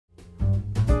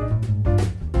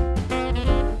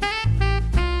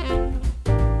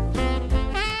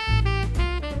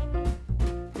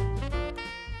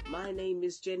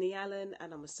Jenny Allen,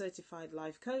 and I'm a certified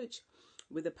life coach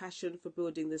with a passion for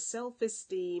building the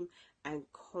self-esteem and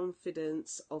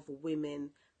confidence of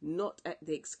women, not at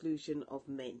the exclusion of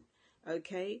men.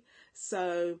 Okay,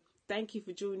 so thank you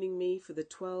for joining me for the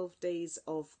 12 days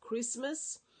of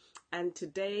Christmas. And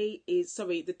today is,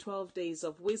 the 12 days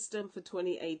of wisdom for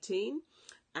 2018.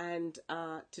 And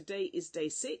today is day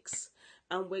 6.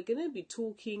 And we're going to be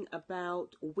talking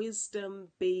about wisdom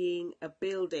being a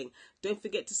building. Don't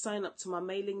forget to sign up to my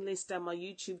mailing list and my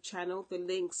YouTube channel. The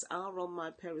links are on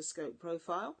my Periscope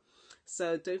profile.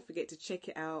 So don't forget to check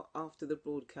it out after the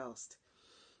broadcast.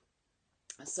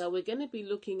 So we're going to be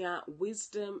looking at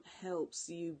wisdom helps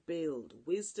you build.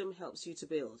 Wisdom helps you to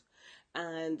build.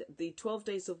 And the 12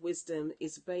 days of wisdom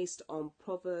is based on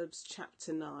Proverbs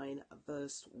chapter 9,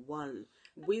 verse 1.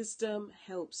 Wisdom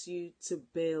helps you to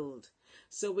build.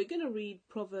 So we're going to read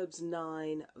Proverbs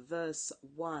 9, verse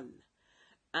 1.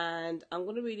 And I'm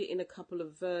going to read it in a couple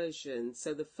of versions.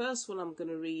 So the first one I'm going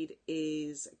to read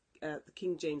is the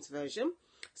King James Version.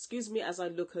 Excuse me as I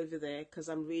look over there because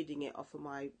I'm reading it off of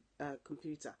my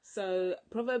computer. So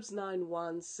Proverbs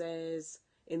 9:1 says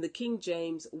in the King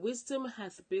James, wisdom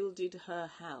hath builded her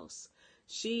house.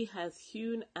 She hath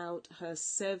hewn out her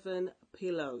 7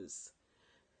 pillars.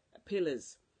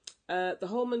 The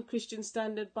Holman Christian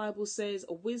Standard Bible says,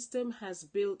 wisdom has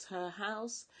built her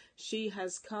house. She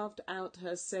has carved out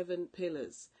her 7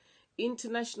 pillars.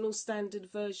 International Standard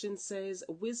Version says,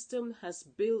 wisdom has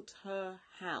built her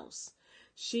house.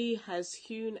 She has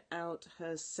hewn out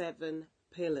her 7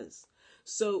 pillars.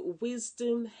 So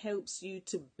wisdom helps you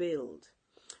to build.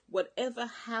 Whatever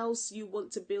house you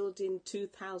want to build in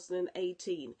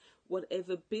 2018,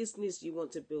 whatever business you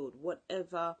want to build,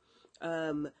 whatever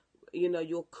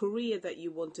your career that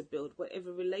you want to build,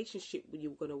 whatever relationship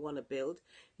you're going to want to build,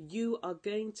 you are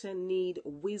going to need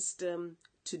wisdom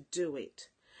to do it.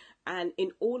 And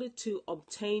in order to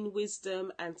obtain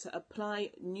wisdom and to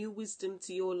apply new wisdom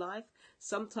to your life,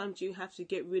 sometimes you have to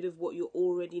get rid of what you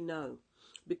already know.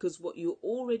 Because what you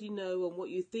already know and what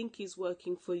you think is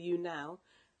working for you now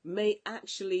may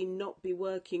actually not be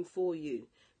working for you.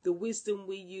 The wisdom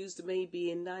we used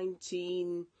maybe in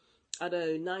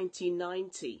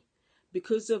 1990,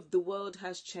 because of the world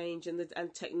has changed and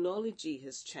technology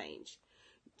has changed.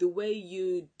 The way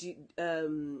you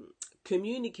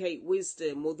communicate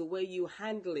wisdom or the way you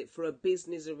handle it for a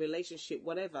business, a relationship,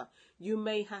 whatever, you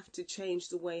may have to change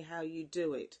the way how you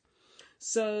do it.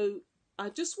 So I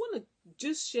just want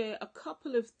to share a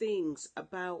couple of things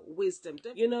about wisdom.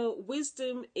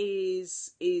 Wisdom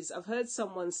is I've heard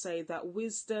someone say that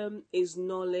wisdom is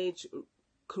knowledge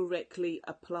correctly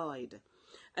applied.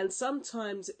 And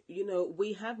sometimes,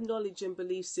 we have knowledge and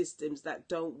belief systems that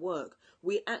don't work.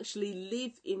 We actually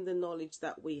live in the knowledge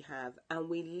that we have, and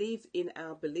we live in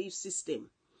our belief system.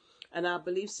 And our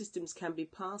belief systems can be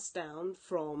passed down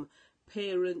from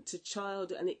parent to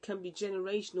child, and it can be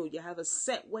generational. You have a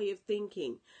set way of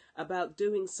thinking about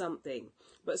doing something,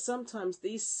 but sometimes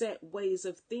these set ways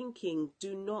of thinking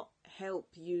do not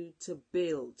help you to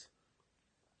build.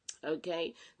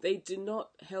 Okay, they do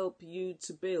not help you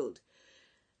to build.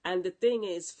 And the thing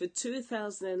is, for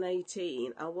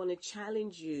 2018, I want to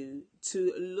challenge you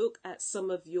to look at some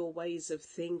of your ways of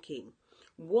thinking.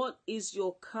 What is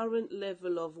your current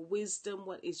level of wisdom?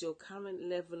 What is your current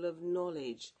level of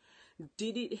knowledge?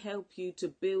 Did it help you to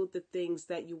build the things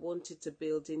that you wanted to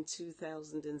build in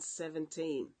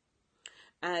 2017?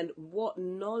 And what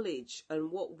knowledge and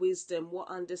what wisdom, what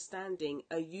understanding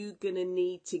are you going to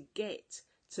need to get,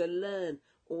 to learn,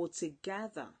 or to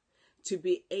gather to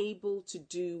be able to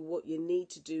do what you need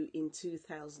to do in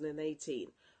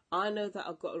 2018? I know that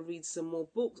I've got to read some more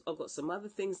books. I've got some other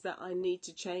things that I need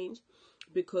to change,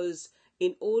 because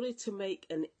in order to make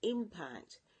an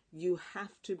impact, you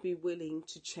have to be willing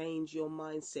to change your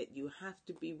mindset. You have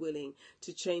to be willing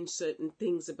to change certain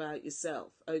things about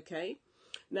yourself. Okay?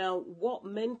 Now, what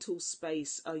mental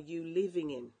space are you living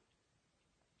in?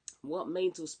 What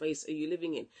mental space are you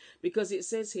living in? Because it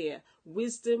says here,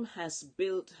 wisdom has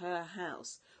built her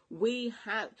house.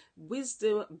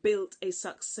 Wisdom built a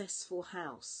successful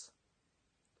house.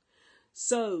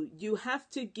 So you have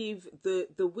to give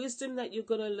the wisdom that you're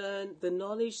going to learn, the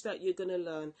knowledge that you're going to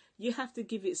learn, you have to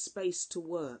give it space to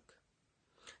work.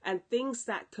 And things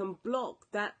that can block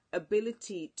that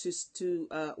ability to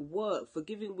work, for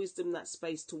giving wisdom that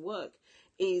space to work,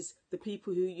 is the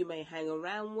people who you may hang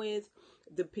around with,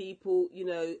 the people,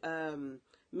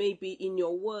 maybe in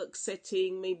your work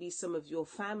setting, maybe some of your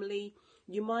family.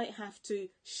 You might have to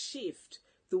shift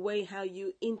the way how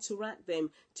you interact them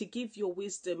to give your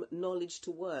wisdom knowledge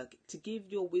to work, to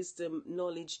give your wisdom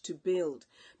knowledge to build.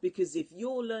 Because if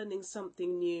you're learning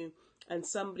something new and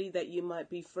somebody that you might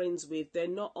be friends with, they're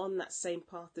not on that same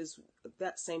path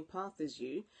as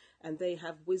you, and they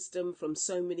have wisdom from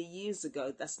so many years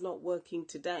ago that's not working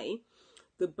today,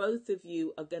 the both of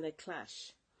you are going to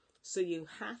clash. So you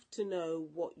have to know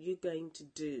what you're going to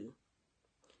do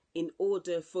in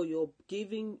order for your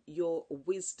giving your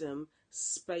wisdom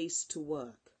space to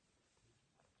work.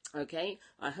 Okay,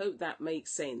 I hope that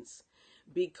makes sense,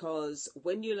 because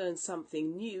when you learn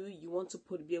something new, you want to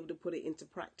be able to put it into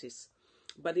practice.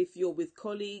 But if you're with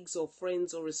colleagues or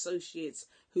friends or associates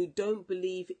who don't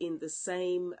believe in the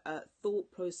same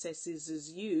thought processes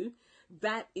as you,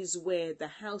 that is where the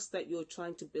house that you're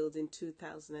trying to build in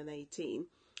 2018,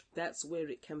 that's where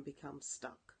it can become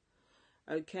stuck.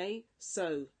 Okay,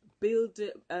 so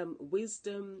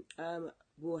wisdom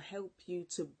will help you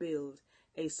to build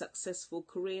a successful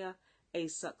career, a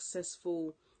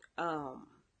successful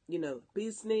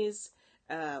business,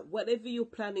 whatever you're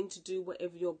planning to do,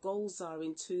 whatever your goals are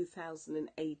in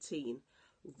 2018.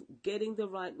 Getting the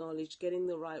right knowledge, getting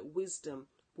the right wisdom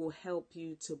will help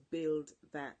you to build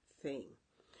that thing.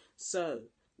 So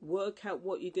work out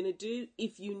what you're going to do.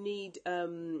 If you need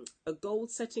a goal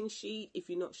setting sheet, if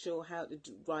you're not sure how to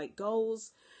write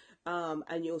goals,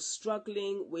 and you're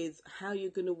struggling with how you're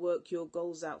going to work your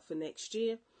goals out for next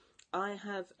year, I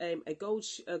have a goal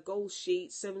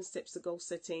sheet, 7 steps to goal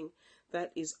setting,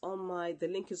 that is on the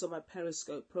link is on my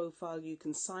Periscope profile. You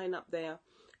can sign up there,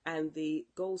 and the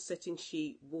goal setting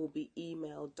sheet will be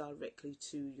emailed directly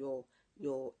to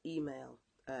your email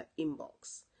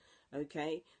inbox.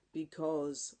 Okay,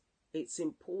 because it's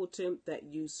important that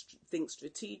you think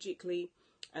strategically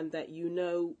and that you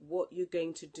know what you're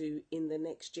going to do in the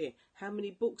next year. How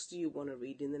many books do you want to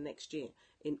read in the next year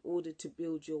in order to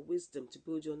build your wisdom, to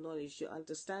build your knowledge, your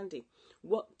understanding?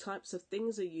 What types of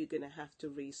things are you going to have to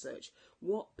research?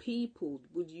 What people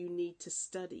would you need to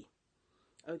study,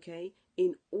 okay,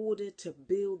 in order to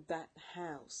build that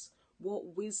house?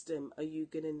 What wisdom are you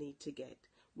going to need to get?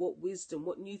 What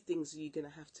new things are you going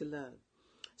to have to learn?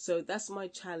 So that's my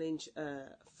challenge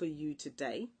for you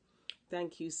today.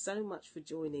 Thank you so much for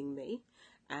joining me.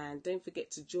 And don't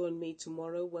forget to join me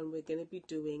tomorrow when we're going to be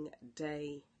doing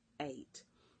day 8.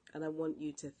 And I want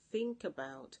you to think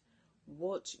about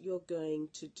what you're going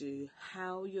to do,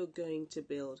 how you're going to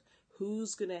build,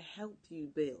 who's going to help you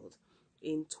build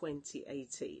in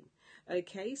 2018.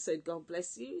 Okay, so God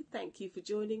bless you. Thank you for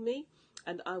joining me.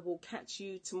 And I will catch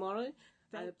you tomorrow.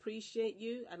 I appreciate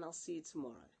you, and I'll see you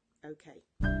tomorrow.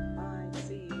 Okay.